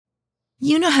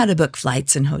You know how to book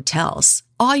flights and hotels.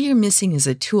 All you're missing is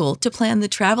a tool to plan the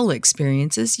travel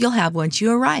experiences you'll have once you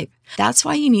arrive. That's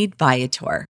why you need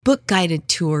Viator. Book guided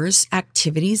tours,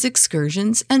 activities,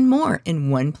 excursions, and more in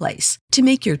one place to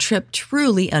make your trip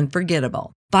truly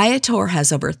unforgettable. Viator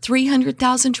has over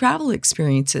 300,000 travel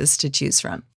experiences to choose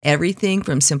from. Everything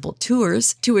from simple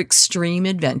tours to extreme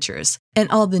adventures and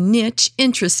all the niche,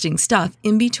 interesting stuff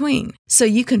in between. So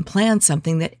you can plan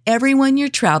something that everyone you're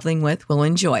traveling with will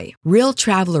enjoy. Real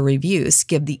traveler reviews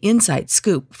give the inside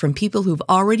scoop from people who've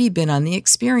already been on the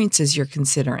experiences you're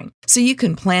considering. So you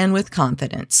can plan with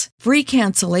confidence. Free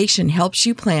cancellation helps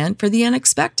you plan for the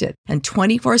unexpected. And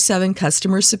 24/7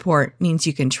 customer support means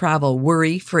you can travel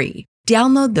worry-free.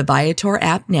 Download the Viator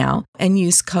app now and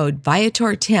use code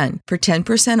Viator10 for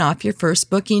 10% off your first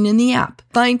booking in the app.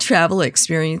 Find travel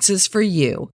experiences for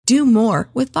you. Do more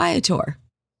with Viator.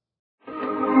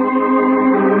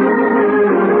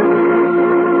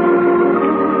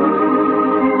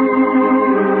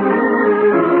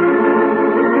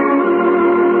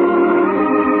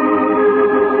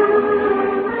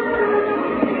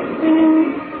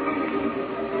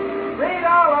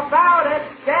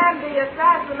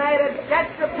 Get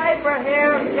the paper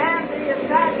here. Gandhi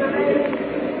assassinated.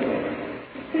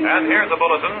 And here's a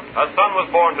bulletin. A son was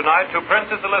born tonight to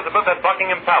Princess Elizabeth at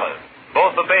Buckingham Palace.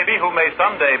 Both the baby, who may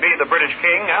someday be the British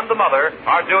king, and the mother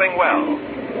are doing well.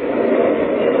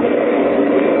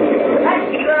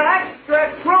 Extra,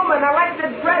 extra. Truman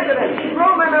elected president.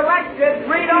 Truman elected.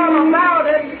 Read all about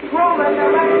it. Truman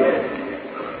elected.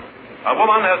 A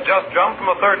woman has just jumped from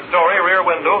a third-story rear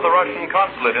window of the Russian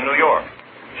consulate in New York.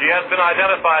 She has been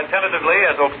identified tentatively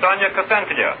as Oksana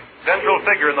Kosenkina, central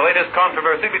figure in the latest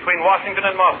controversy between Washington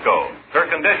and Moscow. Her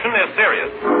condition is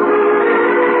serious.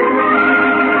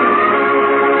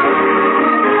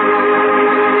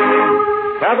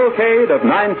 Cavalcade of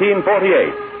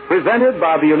 1948, presented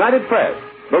by the United Press,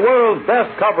 the world's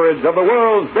best coverage of the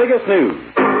world's biggest news.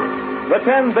 The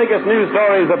 10 biggest news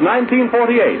stories of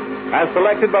 1948, as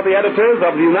selected by the editors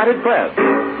of the United Press.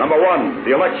 Number 1,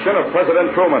 the election of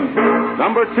President Truman.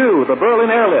 Number 2, the Berlin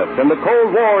airlift and the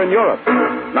Cold War in Europe.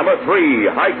 Number 3,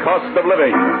 high cost of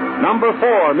living. Number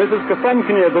 4, Mrs.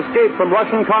 Kosenkina's escape from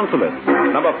Russian consulate.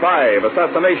 Number 5,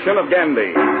 assassination of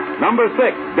Gandhi. Number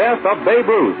 6, death of Babe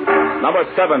Ruth. Number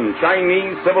 7,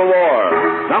 Chinese Civil War.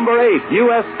 Number 8,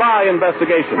 U.S. spy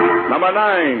investigation. Number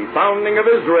 9, founding of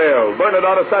Israel,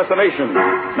 Bernadotte assassination.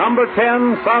 Number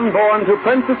 10, son born to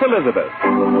Princess Elizabeth.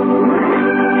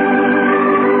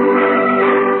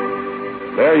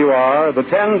 There you are, the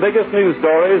 10 biggest news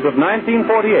stories of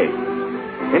 1948.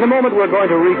 In a moment, we're going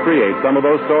to recreate some of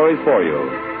those stories for you.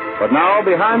 But now,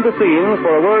 behind the scenes,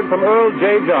 for a word from Earl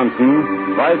J.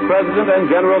 Johnson, Vice President and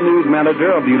General News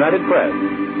Manager of the United Press,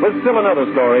 with still another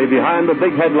story behind the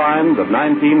big headlines of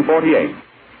 1948.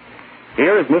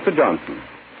 Here is Mr. Johnson.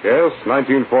 Yes,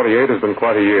 1948 has been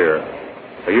quite a year.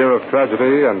 A year of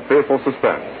tragedy and fearful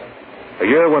suspense. A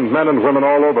year when men and women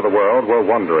all over the world were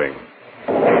wondering.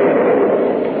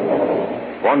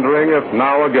 Wondering if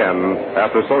now again,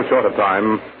 after so short a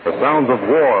time, the sounds of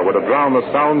war would have drowned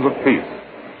the sounds of peace.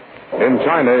 In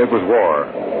China it was war.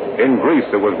 In Greece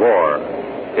it was war.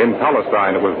 In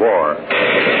Palestine it was war.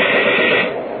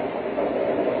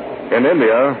 In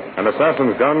India, an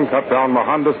assassin's gun cut down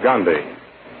Mohandas Gandhi.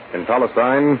 In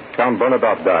Palestine, Count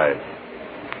Bernadotte died.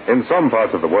 In some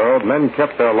parts of the world, men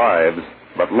kept their lives,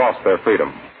 but lost their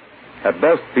freedom. At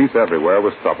best, peace everywhere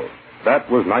was trouble.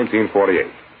 That was 1948.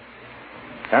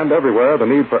 And everywhere, the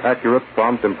need for accurate,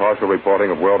 prompt, impartial reporting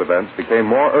of world events became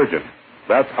more urgent.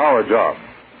 That's our job.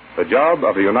 The job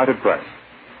of the United Press.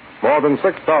 More than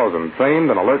 6,000 trained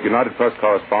and alert United Press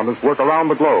correspondents work around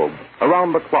the globe,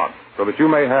 around the clock, so that you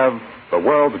may have the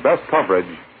world's best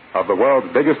coverage of the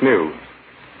world's biggest news.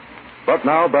 But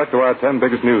now, back to our 10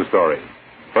 biggest news stories.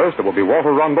 First, it will be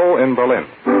Walter Rundle in Berlin.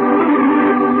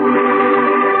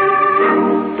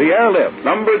 The airlift,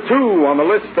 number 2 on the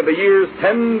list of the year's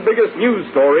 10 biggest news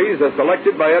stories as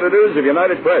selected by editors of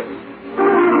United Press.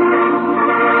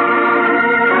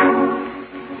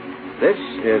 This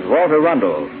is Walter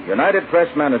Rundle, United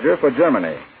Press Manager for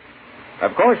Germany.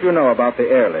 Of course you know about the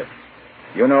airlift.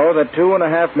 You know that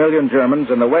 2.5 million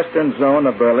Germans in the western zone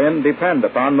of Berlin depend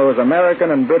upon those American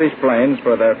and British planes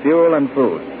for their fuel and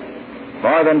food.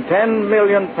 More than 10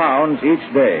 million pounds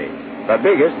each day. The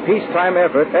biggest peacetime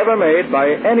effort ever made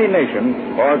by any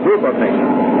nation or group of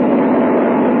nations.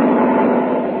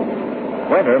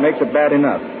 Winter makes it bad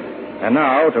enough. And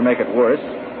now, to make it worse,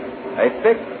 a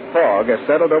thick fog has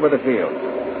settled over the field.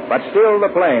 But still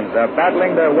the planes are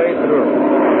battling their way through.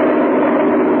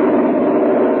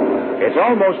 It's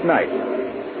almost night.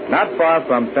 Not far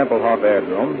from Tempelhof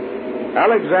Aerodrome,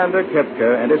 Alexander Kipke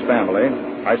and his family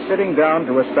are sitting down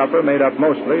to a supper made up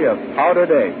mostly of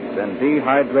powdered eggs and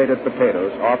dehydrated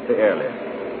potatoes off the airlift.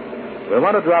 We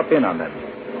want to drop in on them.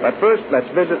 But first, let's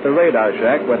visit the radar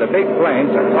shack where the big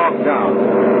planes are talked down.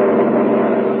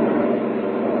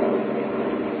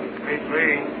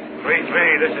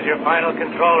 3-3, this is your final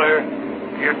controller.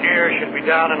 Your gear should be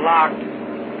down and locked.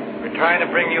 We're trying to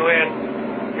bring you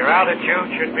in. Your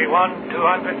altitude should be 200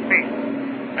 feet.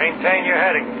 Maintain your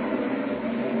heading.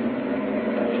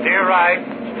 Steer right.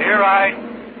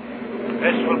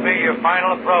 This will be your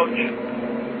final approach.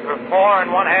 You're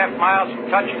 4.5 miles from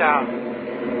touchdown.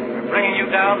 We're bringing you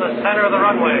down the center of the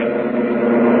runway.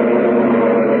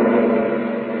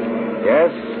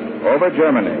 Yes, over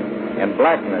Germany, in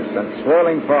blackness and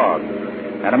swirling fog,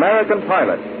 an American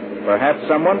pilot, perhaps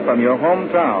someone from your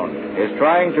hometown, is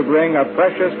trying to bring a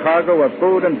precious cargo of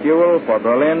food and fuel for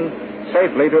Berlin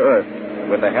safely to Earth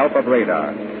with the help of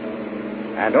radar.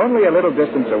 And only a little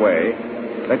distance away,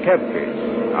 the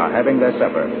Kepkes are having their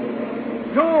supper.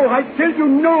 No, I tell you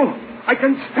no. I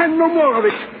can stand no more of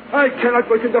it. I cannot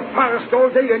go to the forest all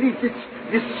day and eat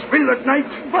this swill at night.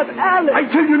 But, Alex... I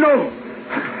tell you no.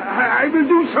 I will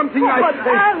do something. But,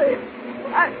 Alex,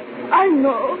 I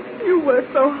know you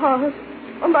worked so hard,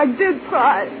 and I did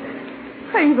try.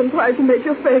 I even tried to make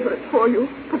your favorite for you,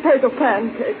 potato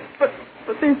pancakes.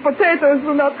 But these potatoes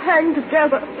will not hang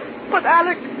together. But,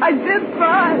 Alex, I did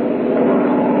try.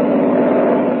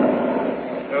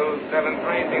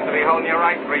 273 seems to be holding you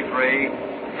right, 3-3.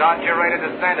 Start your rate of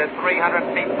descent at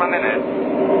 300 feet per minute.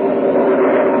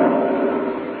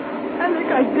 Alex,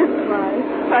 I did try.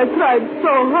 I tried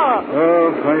so hard.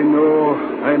 Oh, I know.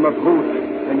 I'm a brute.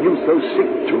 And you so sick,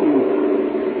 too.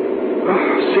 Oh,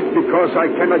 sick because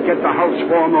I cannot get the house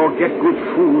warm or get good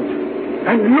food.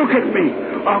 And look at me,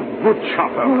 a wood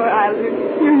chopper. Oh, Alex,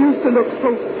 you used to look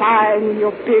so fine in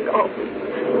your big office.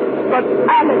 But,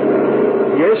 Alex...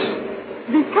 Yes?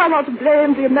 We cannot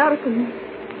blame the Americans.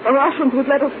 The Russians would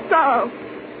let us starve.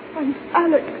 And,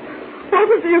 Alex, what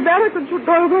if the Americans would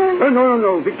go away?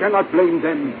 No. We cannot blame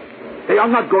them. They are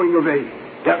not going away.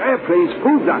 Their airplanes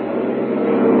prove that.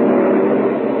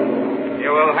 You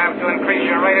will have to increase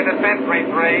your rate of descent,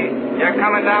 3-3. You're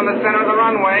coming down the center of the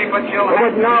runway, but you'll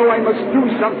have... But now I must do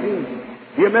something.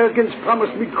 The Americans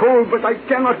promised me coal, but I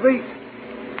cannot wait.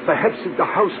 Perhaps if the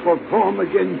house were warm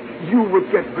again, you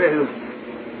would get well.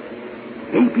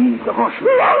 Maybe the Russians...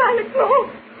 No, Alex, no.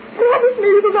 Promise me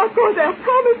you will not go there.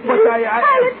 Promise me. But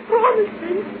Alex, promise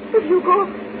me. If you go,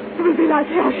 you will be like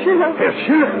Herr Schiller. Herr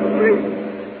Schiller?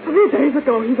 3 days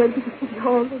ago he went to the city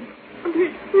hall, and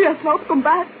he has not come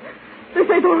back. They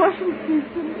say the Russians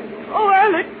seized him. Oh,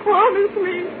 Alex, promise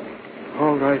me.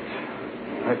 All right.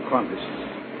 I promise.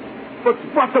 But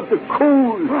what of the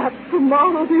coal? Perhaps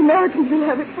tomorrow the Americans will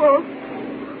have it for us.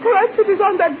 Perhaps it is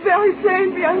on that very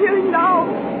plane we are hearing now.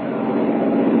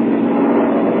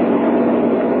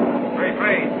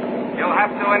 3-3. You'll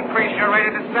have to increase your rate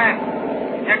of descent.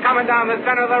 You're coming down the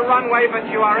center of the runway,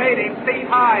 but you are 80 feet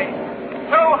high.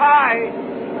 Too high.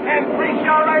 Increase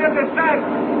your rate of descent.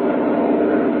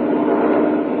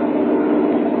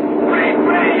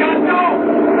 3-3, you're due.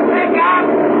 Pick up.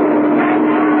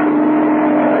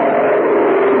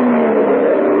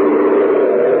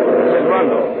 Mrs.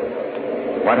 Rundle,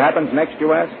 what happens next,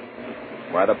 you ask?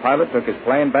 Why, the pilot took his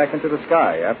plane back into the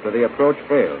sky after the approach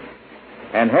failed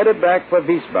and headed back for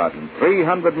Wiesbaden,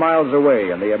 300 miles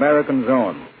away in the American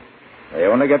zone. They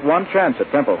only get one chance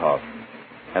at Tempelhof.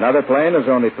 Another plane is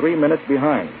only 3 minutes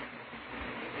behind.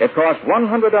 It costs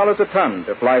 $100 a ton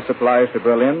to fly supplies to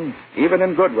Berlin, even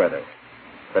in good weather.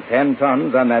 The 10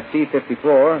 tons on that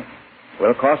C-54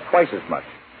 will cost twice as much.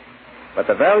 But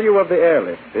the value of the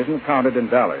airlift isn't counted in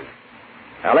dollars.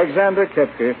 Alexander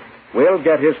Kepke will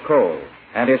get his coal,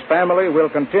 and his family will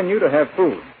continue to have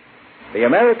food. The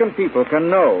American people can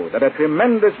know that a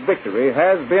tremendous victory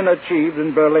has been achieved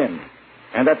in Berlin,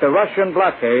 and that the Russian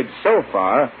blockade so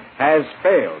far has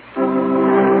failed.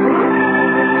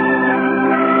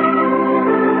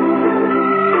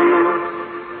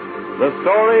 The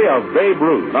story of Babe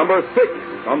Ruth, number 6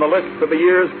 on the list of the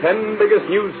year's 10 biggest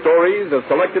news stories as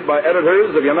selected by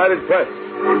editors of United Press.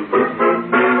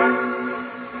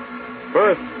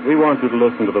 First, we want you to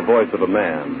listen to the voice of a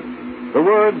man. The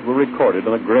words were recorded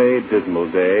on a gray, dismal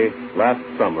day last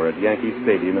summer at Yankee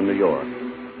Stadium in New York.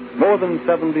 More than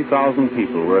 70,000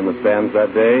 people were in the stands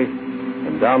that day,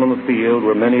 and down on the field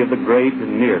were many of the great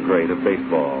and near great of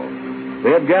baseball.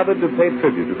 They had gathered to pay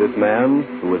tribute to this man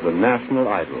who was a national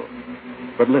idol.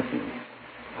 But listen.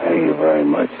 Thank you very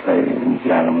much, ladies and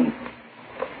gentlemen.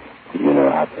 You know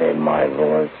how bad my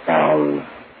voice sounds.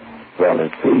 Well,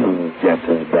 it feels just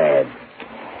as bad.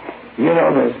 You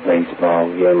know this baseball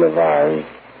game of ours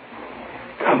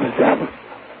comes up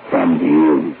from the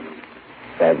youth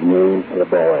at noon for the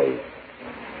boys.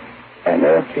 And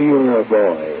after you were a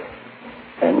boy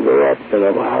and grew up to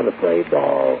know how to play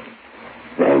ball,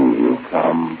 then you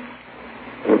come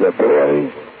to the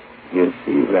boys you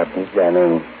see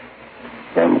representing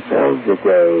themselves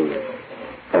today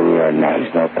in your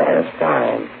national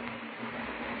pastime.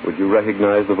 Would you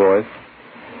recognize the voice?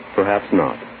 Perhaps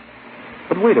not.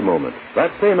 But wait a moment.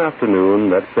 That same afternoon,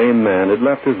 that same man had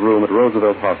left his room at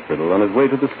Roosevelt Hospital on his way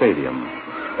to the stadium.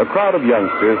 A crowd of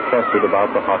youngsters clustered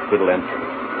about the hospital entrance.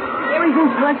 Here he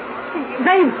goes, Bud.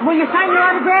 Babe, will you sign your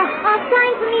autograph?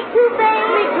 Sign for me too, babe.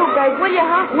 Me too, babe. Will you,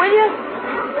 huh? Will you?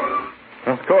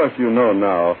 Of course you know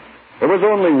now. There was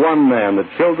only one man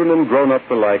that children and grown-ups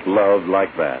alike loved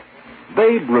like that.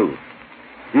 Babe Ruth.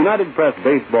 United Press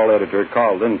baseball editor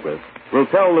Carl Lindquist will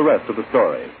tell the rest of the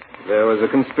story. There was a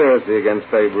conspiracy against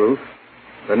Babe Ruth.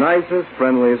 The nicest,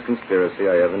 friendliest conspiracy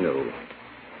I ever knew.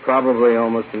 Probably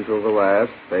almost until the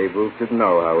last, Babe Ruth didn't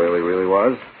know how ill he really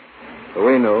was. But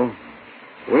we knew.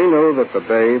 We knew that the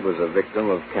Babe was a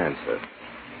victim of cancer.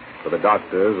 But the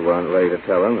doctors weren't ready to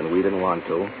tell him, and we didn't want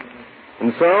to.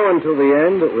 And so, until the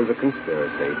end, it was a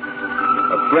conspiracy.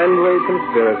 A friendly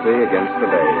conspiracy against the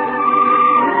Babe.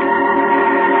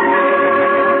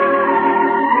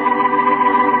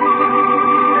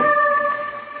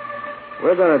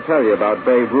 We're going to tell you about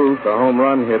Babe Ruth, the home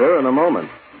run hitter, in a moment.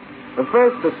 But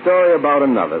first, a story about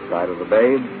another side of the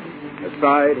Babe, a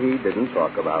side he didn't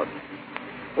talk about.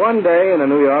 One day in a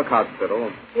New York hospital...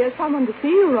 Here's someone to see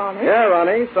you, Ronnie. Yeah,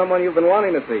 Ronnie, someone you've been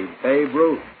wanting to see, Babe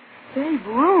Ruth. Babe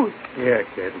Ruth? Yeah,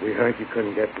 kid, we heard you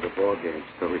couldn't get to the ball game,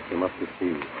 so we came up to see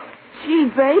you. Gee,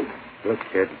 Babe. Look,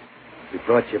 kid, we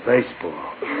brought you baseball.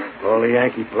 All the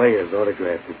Yankee players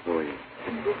autographed it for you.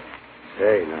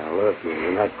 Say, now, look,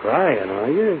 you're not crying, are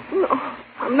you? No,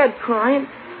 I'm not crying.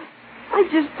 I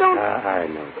just don't... I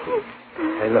know, kid.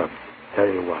 Hey, look, tell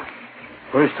you what.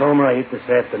 First homer I hit this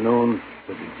afternoon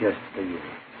will be just for you.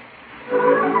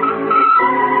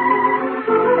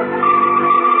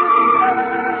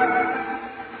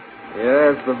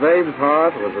 Yes, the Babe's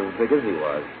heart was as big as he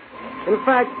was. In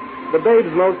fact, the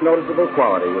Babe's most noticeable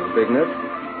quality was bigness.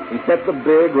 He set the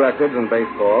big records in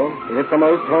baseball. He hit the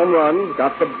most home runs,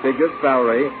 got the biggest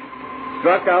salary,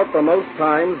 struck out the most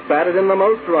times, batted in the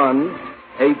most runs,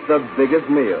 ate the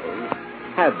biggest meals,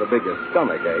 had the biggest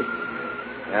stomach ache,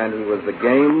 and he was the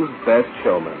game's best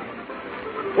showman.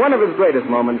 One of his greatest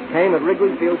moments came at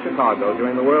Wrigley Field, Chicago,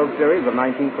 during the World Series of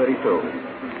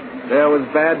 1932. There was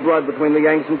bad blood between the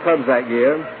Yanks and Cubs that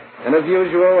year, and as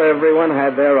usual, everyone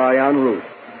had their eye on Ruth.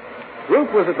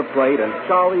 Ruth was at the plate, and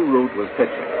Charlie Root was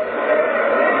pitching.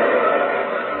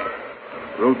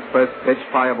 Root's first pitch,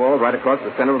 fire ball, right across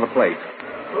the center of the plate.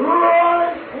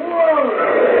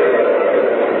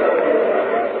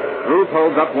 Ruth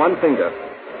holds up one finger.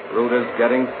 Root is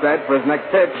getting set for his next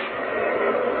pitch.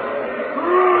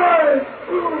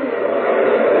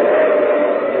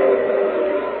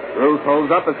 Ruth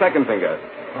holds up a second finger.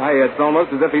 Why, it's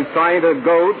almost as if he's trying to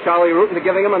goad Charlie Root into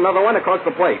giving him another one across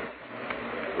the plate.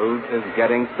 Root is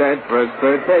getting set for his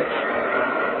third pitch.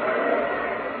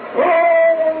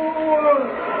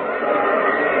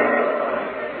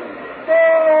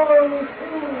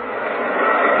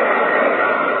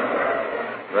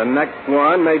 The next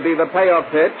one may be the payoff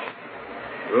pitch.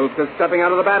 Root is stepping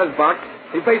out of the batter's box.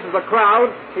 He faces the crowd.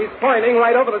 He's pointing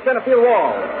right over the center field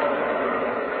wall.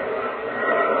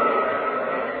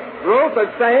 Root is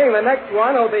saying the next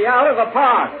one will be out of the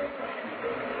park.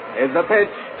 Here's the pitch.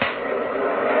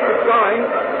 Going,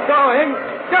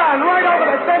 gone right over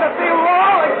the center field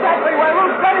wall, exactly where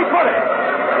Ruth said he put it.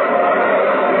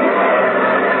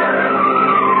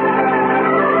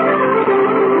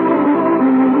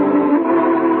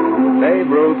 Babe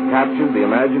Ruth captured the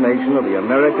imagination of the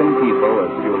American people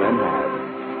as few men have.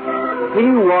 He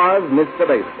was Mr.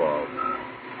 Baseball.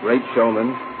 Great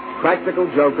showman, practical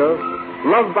joker,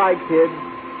 loved by kids,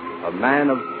 a man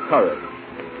of courage.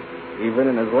 Even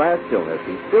in his last illness,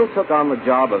 he still took on the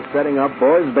job of setting up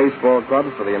boys' baseball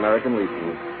clubs for the American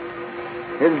Legion.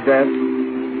 His death,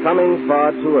 coming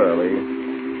far too early,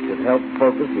 should help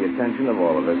focus the attention of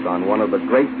all of us on one of the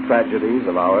great tragedies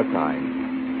of our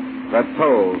time. The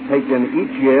toll taken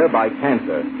each year by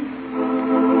cancer.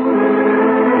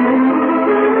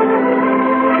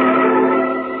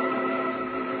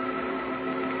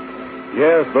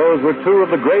 Yes, those were two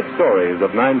of the great stories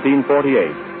of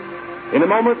 1948. In a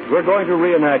moment, we're going to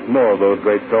reenact more of those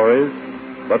great stories.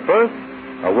 But first,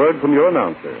 a word from your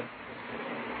announcer.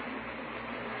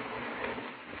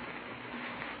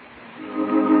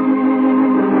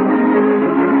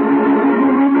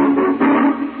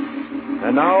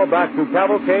 And now back to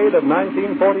Cavalcade of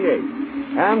 1948,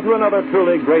 and to another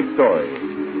truly great story.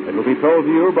 It will be told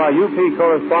to you by UP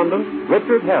correspondent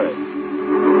Richard Harris.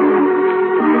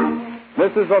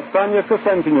 Mrs. Oksana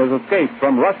Kosenkinya's escape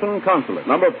from Russian consulate.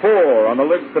 Number 4 on the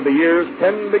list of the year's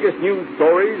 10 biggest news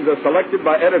stories as selected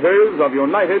by editors of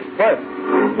United Press.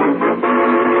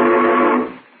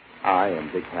 I am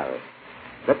Dick Harris.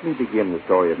 Let me begin the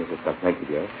story of Mrs.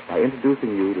 Kosenkina by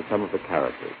introducing you to some of the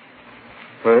characters.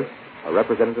 First, a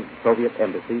representative of the Soviet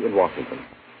Embassy in Washington.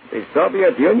 The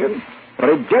Soviet Union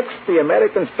rejects the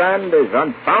American stand as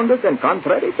unfounded and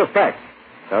contrary to fact.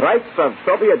 The rights of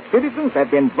Soviet citizens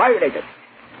have been violated.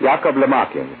 Yakov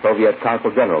Lemakin, Soviet Consul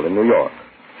General in New York.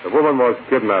 The woman was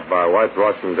kidnapped by white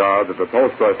Russian guards at the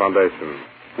Tolstoy Foundation.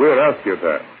 We rescued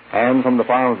her. And from the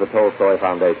farm of the Tolstoy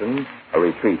Foundation, a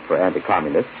retreat for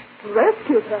anti-communists.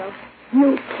 Rescued her?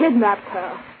 You kidnapped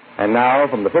her. And now,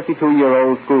 from the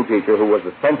 52-year-old schoolteacher who was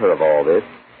the center of all this,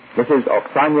 Mrs.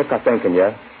 Oksana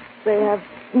Kosenkina. They have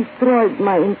destroyed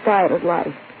my entire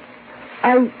life.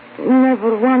 I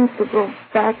never want to go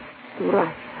back to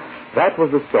Russia. That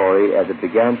was the story as it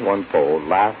began to unfold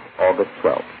last August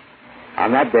 12th.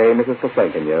 On that day, Mrs.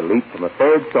 Kosenkina leaped from a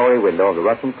third-story window of the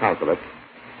Russian consulate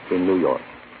in New York.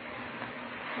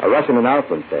 A Russian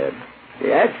announcement said,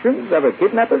 "The actions of the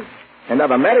kidnappers and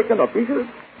of American officials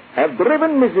have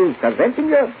driven Mrs.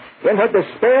 Kosenkina in her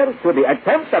despair to the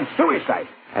attempt of suicide."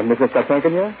 And Mrs.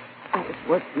 Kosenkina? I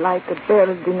was like a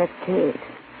bird in a cage.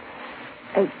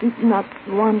 I did not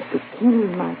want to kill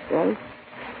myself.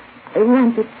 I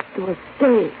wanted to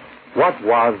escape. What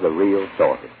was the real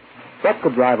story? What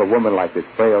could drive a woman like this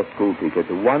frail schoolteacher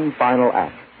to one final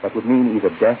act that would mean either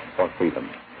death or freedom?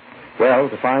 Well,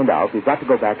 to find out, we've got to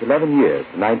go back 11 years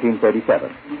to 1937,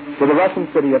 to the Russian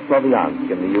city of Sloviansk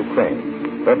in the Ukraine,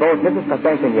 where both Mrs.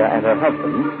 Kosenkina and her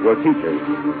husband were teachers.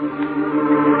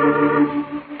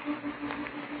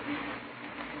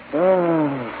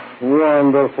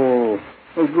 Wonderful.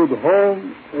 A good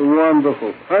home, a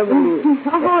wonderful family.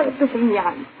 Oh,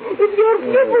 Semyon, if your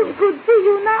pupils could see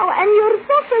you now and your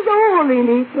socks are all in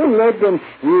it. Well, let them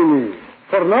see me.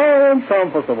 For now, I'm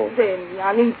comfortable.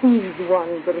 Semyon, it is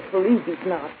wonderful, is it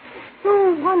not? So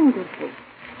wonderful.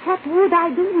 What would I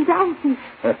do without it?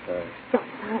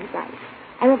 Sometimes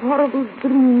I have horrible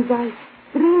dreams. I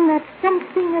dream that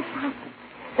something has happened.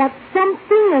 That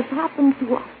something has happened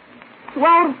to us. To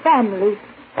our family.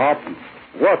 Happen?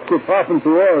 What could happen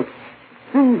to us?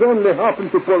 Things only happen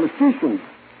to politicians.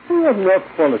 We are not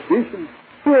politicians.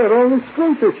 We are only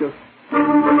schoolteachers.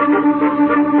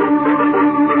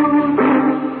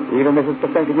 Even Mrs.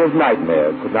 Kosenkina's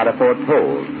nightmares could not have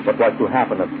foretold what was to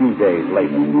happen a few days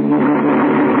later.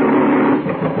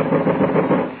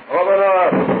 Open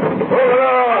up! Open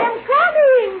up! I am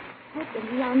coming!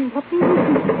 Semyon, what is it?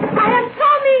 I am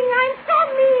coming! I'm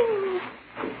coming!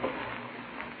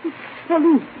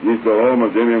 Police. Mr. Home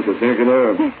of Damian Kosenkina.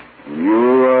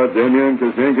 You are Damian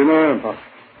Kosenkina.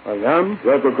 I am? You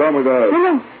have to come with us.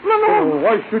 No. Oh,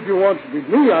 why should you want with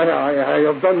me? I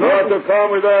have done You have nothing. to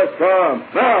come with us. Come.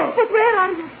 Now. But where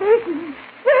are you taking me?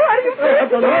 Where are you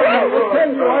taking me? I will tell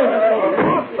you.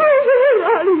 Where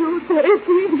are you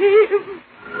taking him?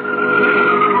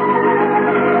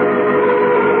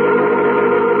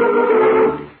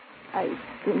 I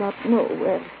do not know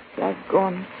where he has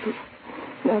gone to.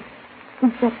 Just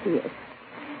disappeared.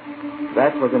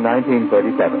 That was in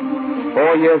 1937.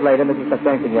 4 years later, Mrs.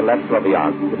 Kosenkina left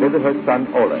Sloviansk to visit her son,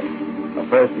 Oleg, a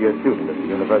first-year student at the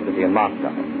university in Moscow.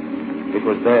 It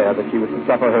was there that she was to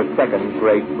suffer her second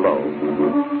great blow.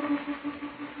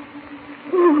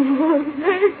 Oh,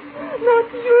 Oleg, not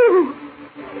you.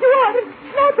 You are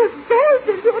not a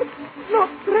soldier. You're not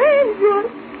trained. You're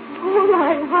all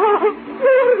I have.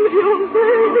 Surely,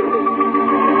 Oleg.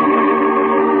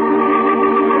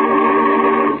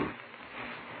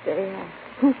 They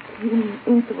took him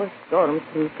into a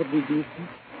stormtrooper division.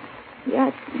 He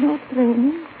had no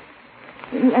training.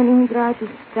 In Leningrad in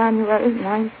January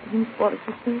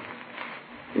 1946,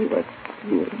 he was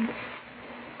killed.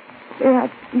 They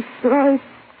had destroyed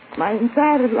my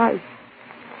entire life.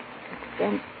 I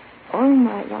spent all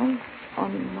my life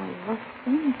on my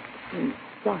husband in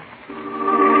Russia.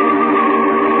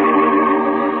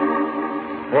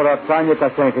 For Oksana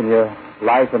Kosenkina,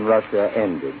 life in Russia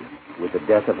ended with the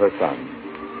death of her son.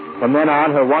 From then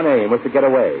on, her one aim was to get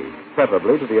away,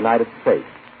 preferably to the United States.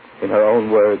 In her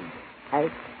own words, I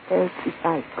felt if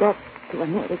I got to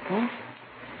America,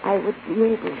 I would be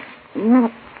able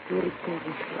not to return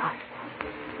to Russia.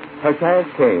 her chance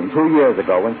came 2 years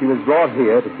ago when she was brought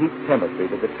here to teach chemistry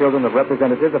to the children of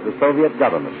representatives of the Soviet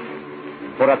government.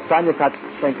 For Oksana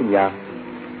Kosenkina,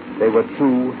 they were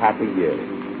 2 happy years.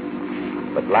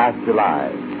 But last July,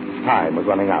 time was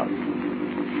running out.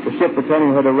 The ship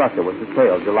returning her to Russia was to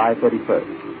sail July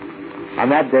 31st. On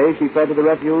that day, she fled to the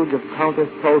refuge of Countess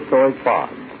Tolstoy's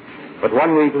farm. But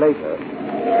 1 week later...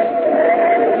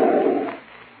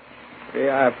 We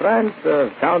are friends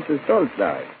of Countess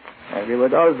Tolstoy. And we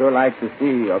would also like to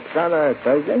see Oksana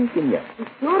Kosenkinya.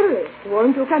 Surely.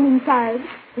 Won't you come inside?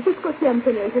 Mrs.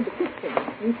 Kosyantina is in the kitchen.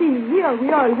 You see, here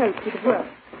we all help with the work.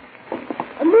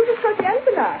 Mrs.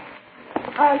 Kosyantina,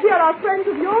 here are friends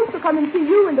of yours to come and see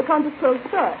you and the Countess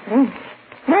Tolstoy.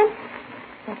 Friends?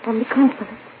 They're from the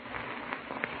consulate.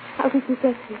 How did you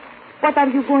get here? What are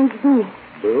you going to do?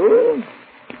 Do?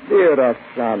 Dear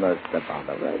Oksana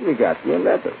Stepanovna, we got your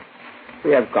letter.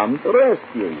 We have come to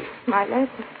rescue you. My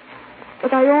letter?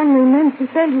 But I only meant to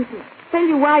tell you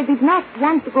why I did not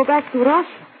want to go back to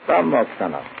Russia. Come,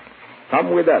 Oksana.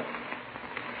 Come with us.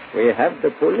 We have the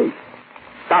police.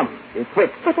 Come, be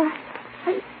quick. But all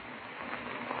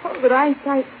right,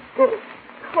 I go.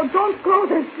 Oh, don't go,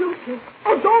 they shoot you.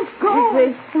 Oh, don't go.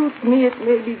 If they shoot me, it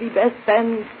may be the best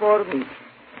end for me.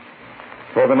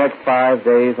 For the next 5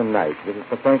 days and nights, Mrs.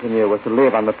 Kosenkinya was to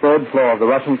live on the 3rd floor of the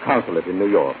Russian consulate in New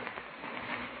York.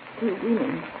 2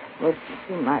 women were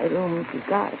in my room to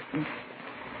guard me.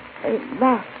 They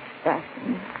laughed at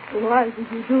me. Why did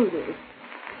you do this?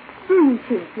 Do you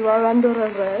think you are under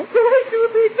arrest? Why do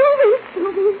they do this to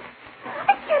me?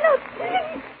 I cannot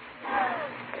breathe.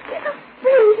 I cannot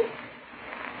breathe.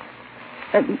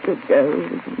 A little girl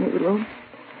was in the room,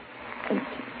 and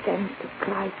she began to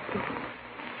cry too.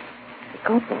 I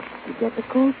got up to get a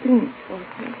cold drink for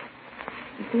her.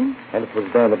 And it was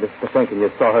then that Mrs. Kosenkinya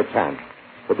saw her chance.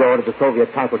 The door to the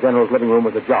Soviet Consul General's living room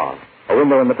was ajar. A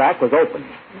window in the back was open.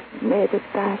 I made a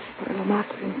dash for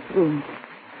Lomakrin's room.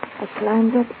 I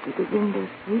climbed up to the window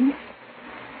sill.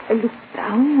 I looked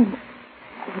down, and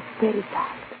I was very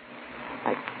tired.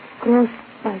 I crossed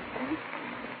myself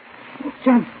and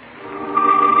jumped.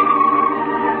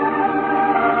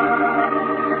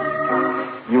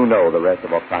 You know the rest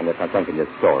of Oksana Kosenkinya's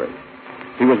story.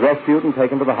 She was rescued and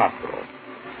taken to the hospital.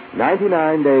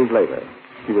 99 days later,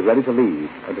 she was ready to leave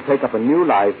and to take up a new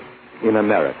life in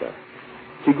America.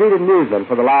 She greeted newsmen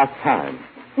for the last time.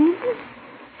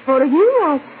 For you,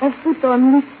 I have put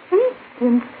on lipstick,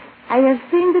 and I have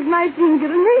painted my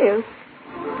fingernails.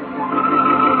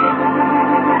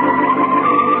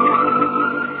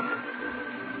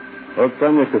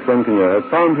 Oksana Kosenkinya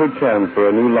has found her chance for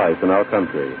a new life in our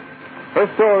country. Her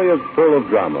story is full of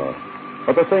drama,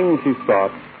 but the things she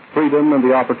sought, freedom and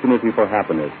the opportunity for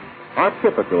happiness, are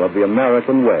typical of the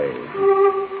American way.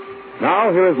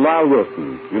 Now, here is Lyle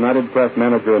Wilson, United Press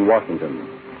manager in Washington.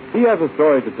 He has a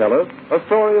story to tell us, a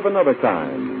story of another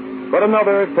kind, but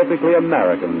another typically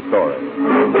American story.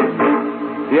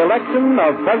 The election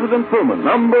of President Truman.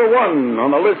 Number 1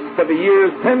 on the list of the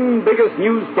year's 10 biggest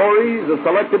news stories as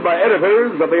selected by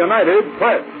editors of the United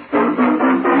Press.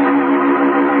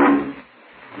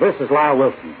 This is Lyle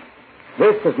Wilson.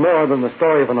 This is more than the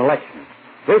story of an election.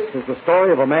 This is the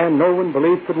story of a man no one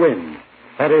believed could win.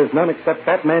 That is, none except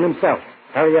that man himself,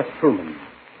 Harry S. Truman.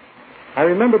 I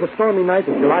remember the stormy night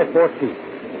of July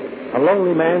 14th. A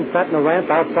lonely man sat in a ramp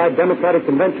outside Democratic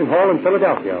Convention Hall in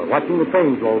Philadelphia, watching the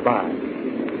trains roll by.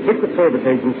 Secret Service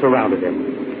agents surrounded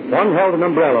him. One held an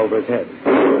umbrella over his head.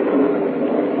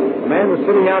 The man was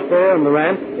sitting out there on the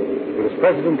ramp. It was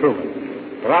President Truman.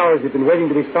 For hours he'd been waiting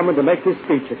to be summoned to make his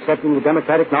speech accepting the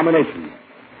Democratic nomination.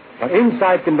 But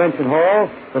inside Convention Hall,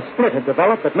 the split had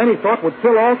developed that many thought would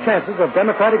kill all chances of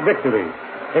Democratic victory.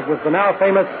 It was the now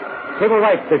famous civil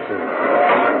rights issue.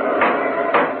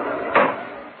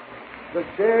 The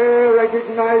chair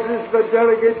recognizes the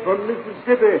delegate from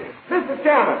Mississippi. Mr.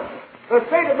 Chairman, the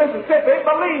state of Mississippi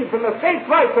believes in the States'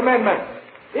 Rights Amendment.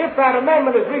 If that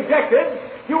amendment is rejected,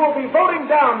 you will be voting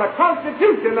down the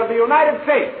Constitution of the United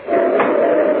States.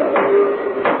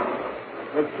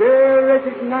 The chair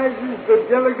recognizes the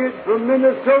delegate from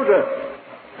Minnesota.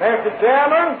 Mr.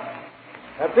 Chairman,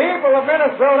 the people of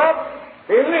Minnesota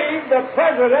believe the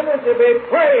President is to be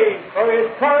praised for his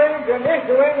courage in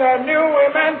issuing a new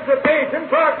Emancipation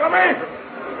Proclamation.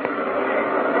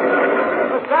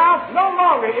 The South no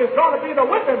longer is going to be the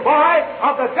whipping boy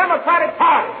of the Democratic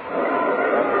Party.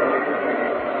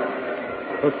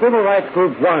 The civil rights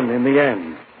group won in the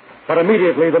end. But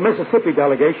immediately the Mississippi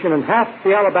delegation and half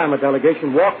the Alabama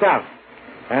delegation walked out.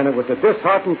 And it was a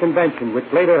disheartened convention which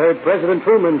later heard President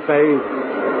Truman say,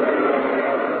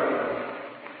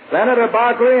 Senator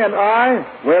Barkley and I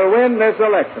will win this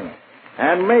election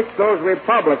and make those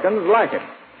Republicans like it.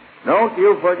 Don't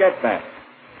you forget that.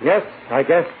 Yes, I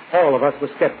guess all of us were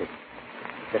skeptics.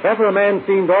 If ever a man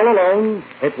seemed all alone,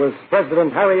 it was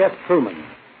President Harry S. Truman.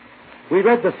 We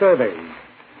read the surveys.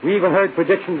 We even heard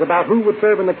predictions about who would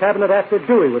serve in the cabinet after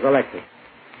Dewey was elected.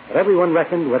 But everyone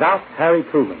reckoned without Harry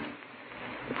Truman.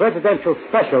 The presidential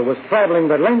special was traveling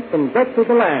the length and breadth of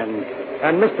the land,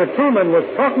 and Mr. Truman was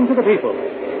talking to the people.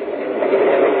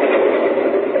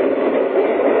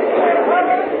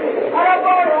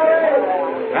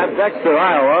 At Dexter,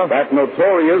 Iowa, that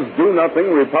notorious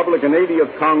do-nothing Republican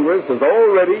 80th Congress has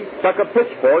already stuck a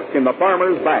pitchfork in the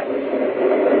farmer's back.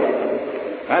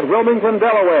 At Wilmington,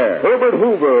 Delaware, Herbert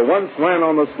Hoover once ran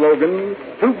on the slogan,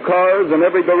 2 cars in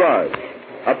every garage.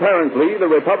 Apparently, the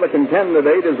Republican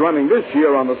candidate is running this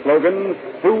year on the slogan,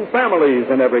 2 families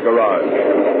in every garage.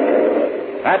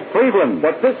 At Cleveland,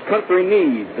 what this country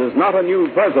needs is not a new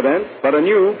president, but a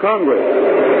new Congress.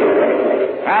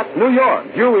 At New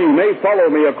York, Dewey may follow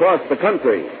me across the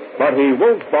country, but he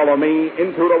won't follow me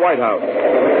into the White House.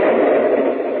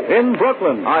 In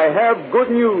Brooklyn, I have good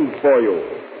news for you.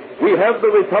 We have the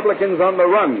Republicans on the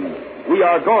run. We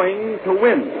are going to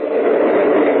win.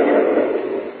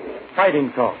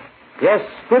 Fighting talk. Yes,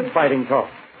 good fighting talk.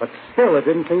 But still it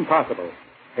didn't seem possible.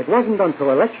 It wasn't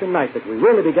until election night that we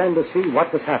really began to see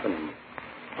what was happening.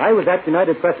 I was at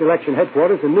United Press election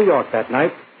headquarters in New York that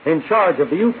night, in charge of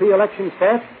the UP election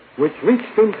staff, which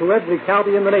reached into every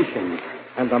county in the nation,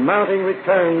 and the mounting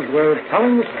returns were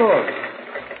telling the story.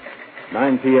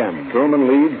 9 p.m. Truman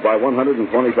leads by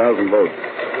 120,000 votes.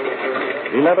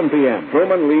 11 p.m.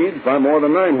 Truman leads by more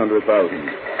than 900,000.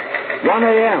 1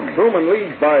 a.m. Truman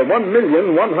leads by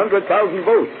 1,100,000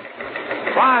 votes.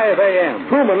 5 a.m.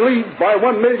 Truman leads by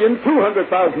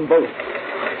 1,200,000 votes.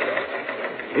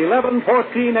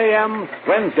 11:14 a.m.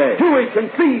 Wednesday. Dewey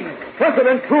concedes.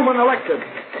 President Truman elected.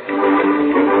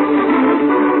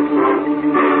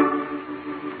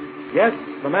 Yes,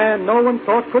 the man no one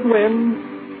thought could win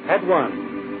had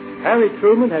won. Harry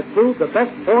Truman had proved the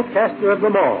best forecaster of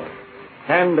them all.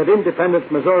 And at Independence,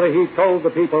 Missouri, he told the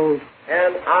people,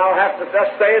 and I'll have to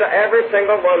just say to every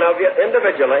single one of you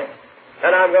individually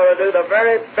that I'm going to do the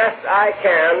very best I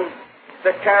can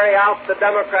to carry out the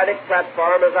Democratic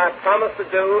platform as I promised to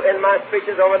do in my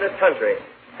speeches over this country.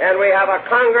 And we have a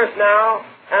Congress now,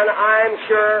 and I'm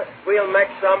sure we'll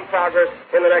make some progress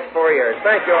in the next 4 years.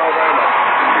 Thank you all very much.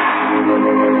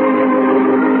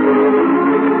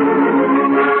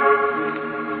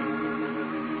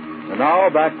 And now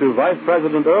back to Vice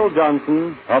President Earl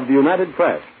Johnson of the United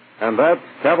Press. And that's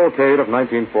Cavalcade of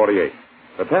 1948.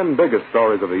 The 10 biggest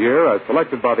stories of the year as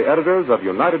selected by the editors of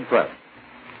United Press.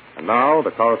 And now,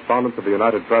 the correspondents of the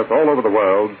United Press all over the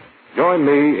world join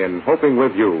me in hoping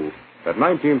with you that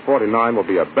 1949 will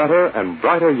be a better and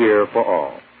brighter year for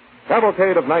all.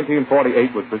 Cavalcade of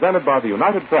 1948 was presented by the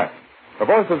United Press. The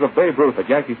voices of Babe Ruth at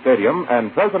Yankee Stadium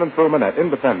and President Truman at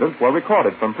Independence were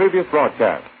recorded from previous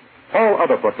broadcasts. All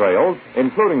other portrayals,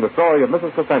 including the story of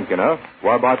Mrs. Kosenkina,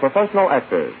 were by professional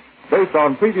actors, based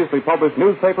on previously published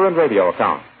newspaper and radio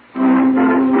accounts.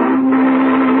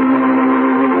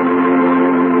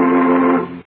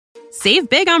 Save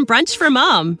big on brunch for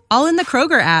Mom, all in the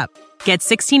Kroger app. Get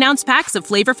 16-ounce packs of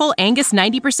flavorful Angus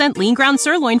 90% lean ground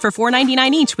sirloin for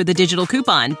 $4.99 each with a digital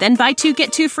coupon. Then buy 2,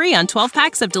 get 2 free on 12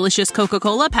 packs of delicious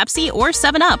Coca-Cola, Pepsi, or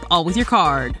 7-Up, all with your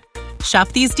card. Shop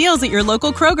these deals at your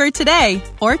local Kroger today,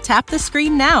 or tap the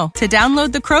screen now to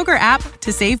download the Kroger app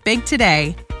to save big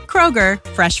today. Kroger,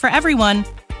 fresh for everyone.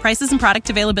 Prices and product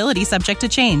availability subject to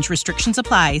change. Restrictions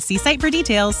apply. See site for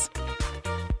details.